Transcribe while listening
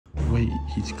Wait,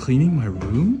 he's cleaning my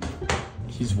room?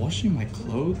 He's washing my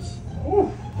clothes?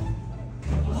 What?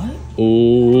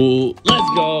 Oh, let's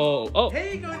go. Oh.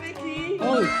 Here you go, Nicky.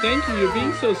 Oh, thank you. You're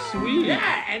being so sweet.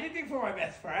 Yeah, anything for my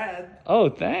best friend. Oh,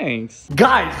 thanks.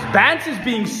 Guys, Vance is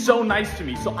being so nice to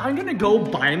me, so I'm gonna go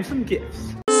buy him some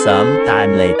gifts. Some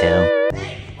time later.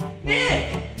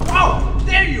 Nick! Oh,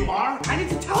 there you are. I need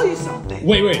to tell you something.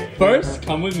 Wait. First,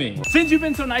 come with me. Since you've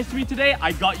been so nice to me today,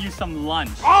 I got you some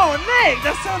lunch. Oh, Nick,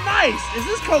 that's so nice. Is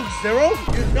this Coke Zero?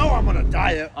 You know I'm on a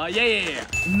diet. Yeah.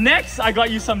 Next, I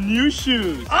got you some new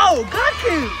shoes. Oh, got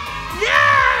you.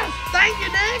 Yes! Thank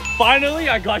you, Nick. Finally,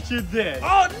 I got you this.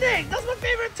 Oh, Nick, that's my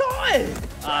favorite toy.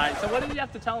 Alright, so what did you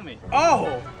have to tell me?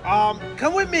 Oh,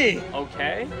 come with me.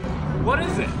 Okay. What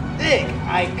is it? Nick,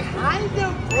 I kind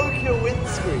of broke your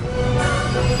windscreen.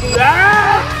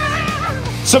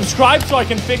 Subscribe so I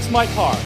can fix my car.